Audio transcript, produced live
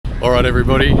Alright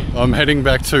everybody, I'm heading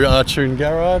back to Archun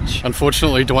Garage.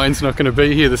 Unfortunately Dwayne's not going to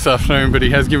be here this afternoon, but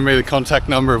he has given me the contact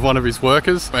number of one of his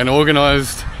workers and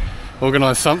organised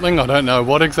something. I don't know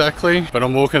what exactly, but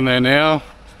I'm walking there now.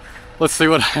 Let's see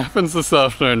what happens this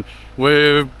afternoon.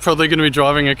 We're probably going to be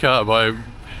driving a car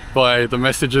by the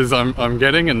messages I'm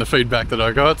getting and the feedback that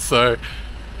I got, so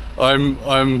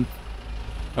I'm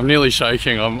nearly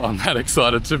shaking. I'm that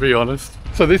excited, to be honest.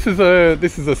 So this is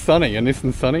a Sunny, a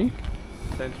Nissan Sunny?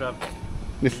 Sentra.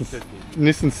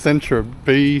 Nissan Sentra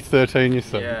B13, you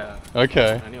said? Yeah.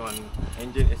 Okay. Anyone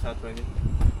engine SR20.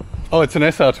 Oh, it's an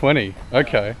SR20.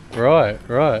 Okay. Right.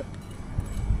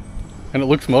 And it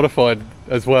looks modified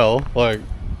as well. Like,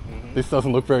 this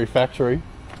doesn't look very factory.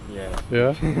 Yeah.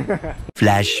 Yeah.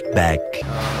 Flashback.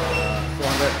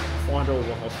 400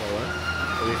 over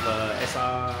horsepower with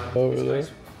SR. Oh, really?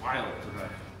 It's wild to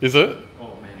drive. Is it?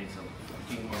 Oh man, it's a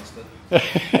fucking monster.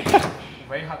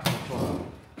 Very hard to control.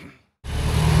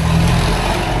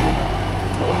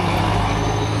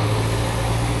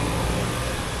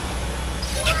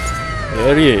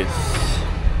 There he is.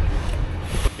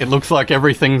 It looks like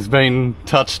everything's been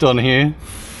touched on here.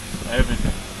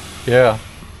 Everything. Yeah.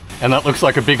 And that looks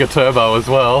like a bigger turbo as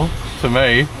well, to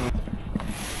me.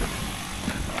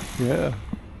 Yeah.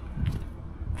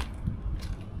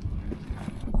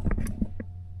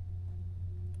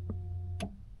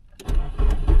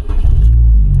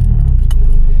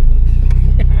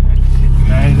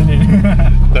 Nice, isn't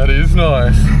it? That is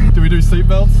nice. Do we do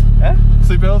seatbelts? Huh?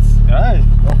 Seatbelts? Right.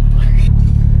 Oh.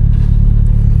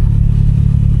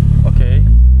 Okay.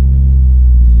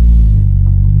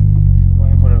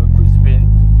 Going for a quick spin.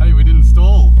 Hey, we didn't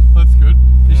stall. That's good.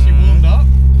 Is she warmed up?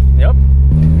 Yep.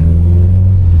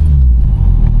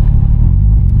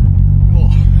 Oh.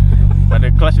 But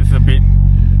the clutch is a bit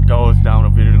goes down a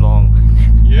bit long.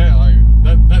 Yeah,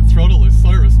 that throttle is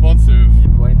so responsive.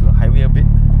 Going to the highway a bit.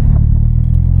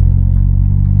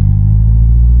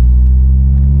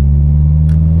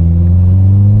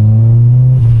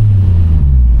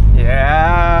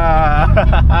 Yeah.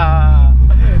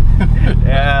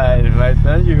 Yeah, it's right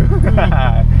on you.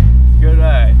 Good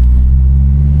ride.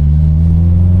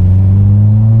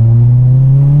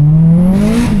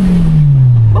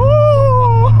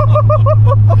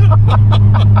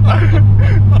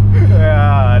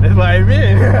 Yeah, that's what I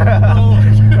mean. Oh my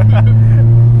goodness.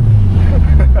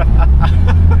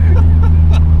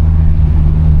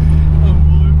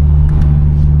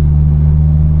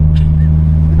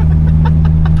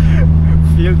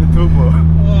 Feel the turbo.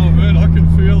 Oh man, I can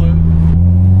feel it.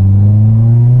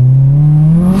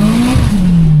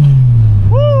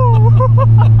 Oh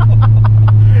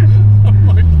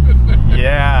my goodness.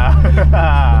 Yeah.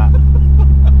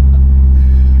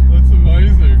 That's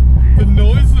amazing. The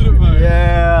noise that it makes.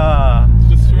 Yeah.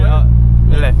 Just straight. Yeah.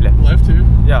 Left. Left here?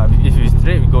 Yeah, if you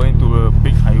straight, we're going to a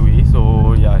big highway,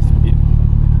 so yeah, it's a bit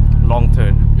long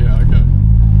turn. Yeah, okay.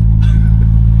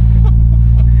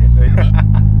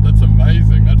 That's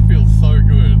amazing. That feels so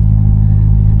good.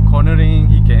 Cornering,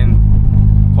 he can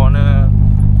corner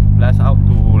blast out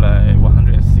to like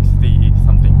 160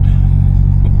 something.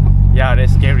 Yeah,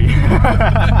 that's scary.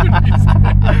 That would be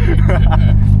scary.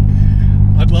 Yeah.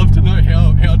 I'd love to know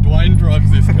how Dwayne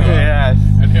drives this car. Yes.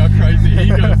 And how crazy he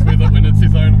goes with it when it's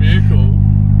his own vehicle.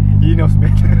 He knows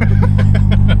better.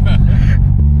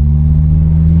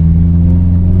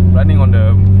 Running on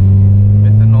the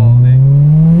methanol thing.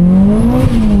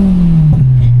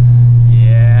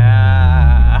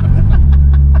 Yeah.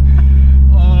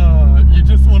 Oh, you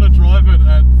just want to drive it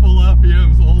at full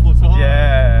RPMs all the time.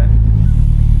 Yeah.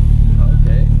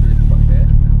 Okay, just park there.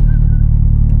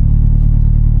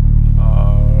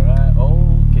 Alright,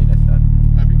 okay, that's done.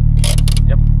 Happy?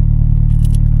 Yep.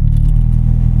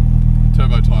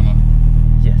 Turbo timer.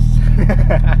 Yes.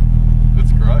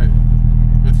 That's great.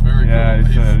 It's very Yeah, cool.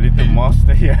 it's a little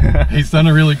monster here. He's done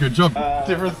a really good job.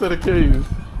 Different set of keys.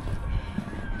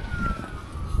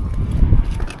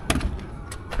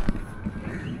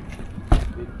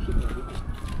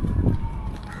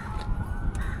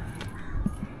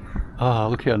 Ah,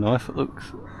 look how nice it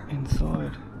looks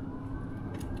inside.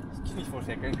 Excuse me for a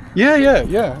second.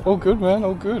 Yeah. All good, man.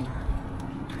 All good.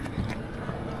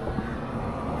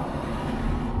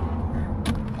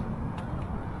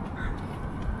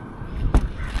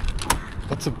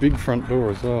 That's a big front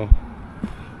door as well.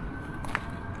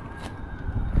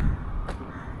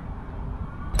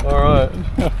 All right.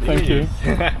 Thank you.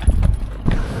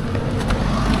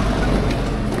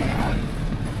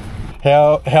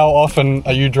 How often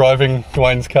are you driving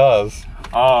Dwayne's cars?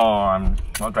 Oh, I'm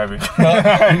not driving. No.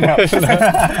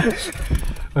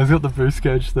 I've got the boost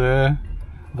gauge there,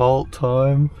 volt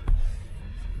time.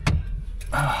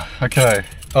 Okay.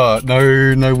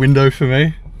 No window for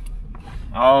me.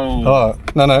 Oh.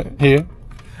 No, here.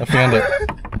 I found it.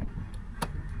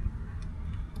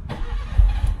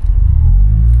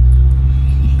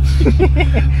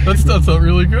 That starts out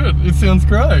really good. It sounds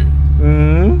great.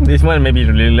 This one maybe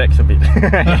relax a bit.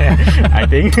 I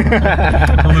think.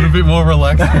 A little bit more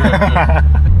relaxed.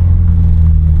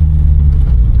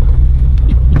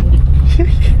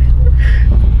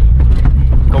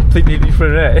 Completely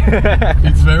different, right?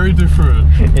 It's very different.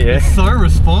 Yeah. It's so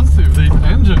responsive, these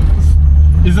engines.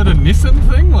 Is it a Nissan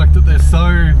thing? Like that they're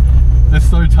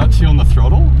so touchy on the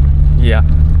throttle? Yeah,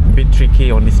 a bit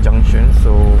tricky on this junction,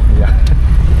 so yeah.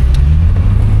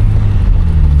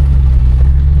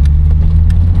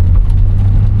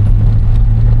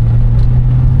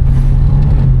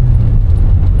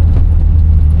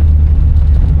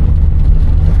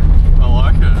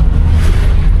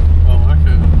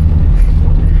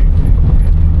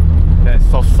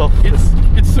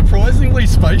 It's surprisingly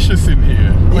spacious in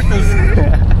here. Like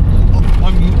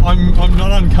I'm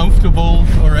not uncomfortable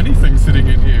or anything sitting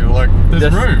in here. Like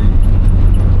there's room.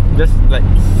 Just like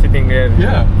sitting there.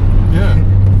 Yeah.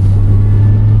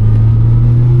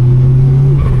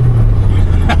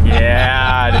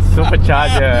 Yeah, the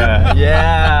supercharger.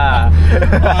 Yeah.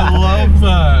 I love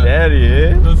that. There he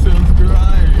is. That sounds great.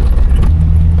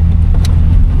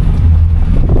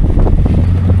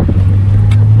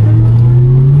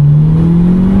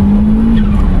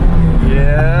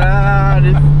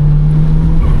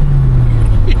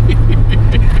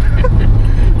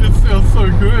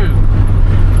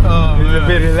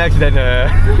 Relaxed than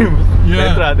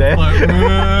Sentra there. Like,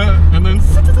 and then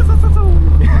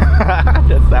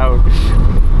that sound.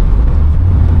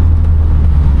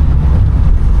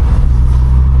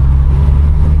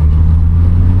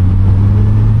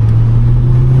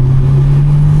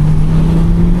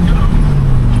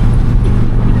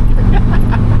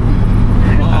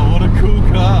 Oh, what a cool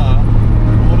car.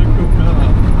 What a cool car.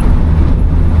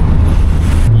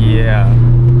 Yeah.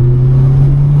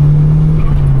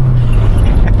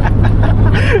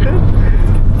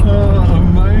 Oh,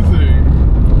 amazing.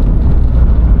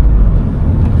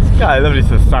 I love this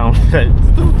sound.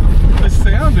 The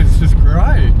sound is just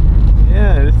great.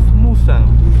 Yeah, it's smooth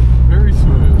sound. Very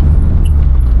smooth.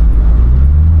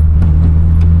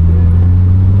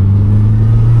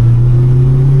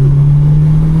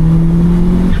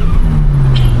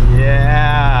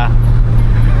 Yeah.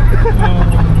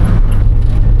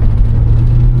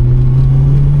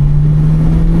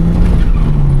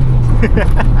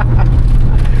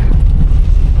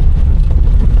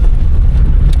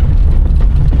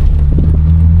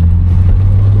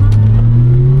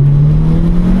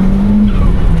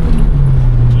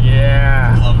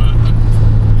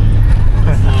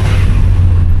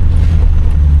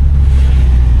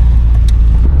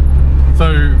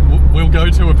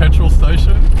 To a petrol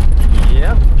station.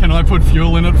 Yep. Can I put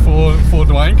fuel in it for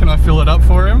Dwayne? Can I fill it up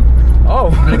for him? Oh,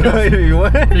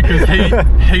 because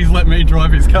he's let me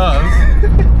drive his cars.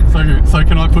 So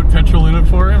can I put petrol in it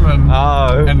for him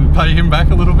and pay him back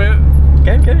a little bit?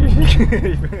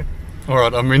 Can.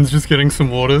 Alright, Amin's just getting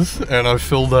some waters and I've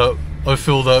filled up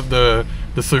the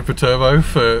Super Turbo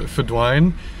for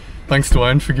Dwayne. Thanks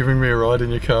Dwayne for giving me a ride in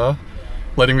your car,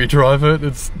 letting me drive it.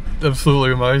 It's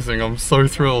absolutely amazing. I'm so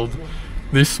thrilled.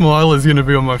 This smile is going to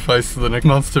be on my face for the next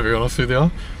months, to be honest with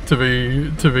you. To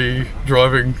be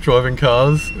driving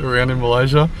cars around in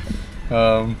Malaysia.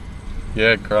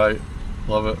 Yeah, great.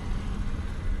 Love it.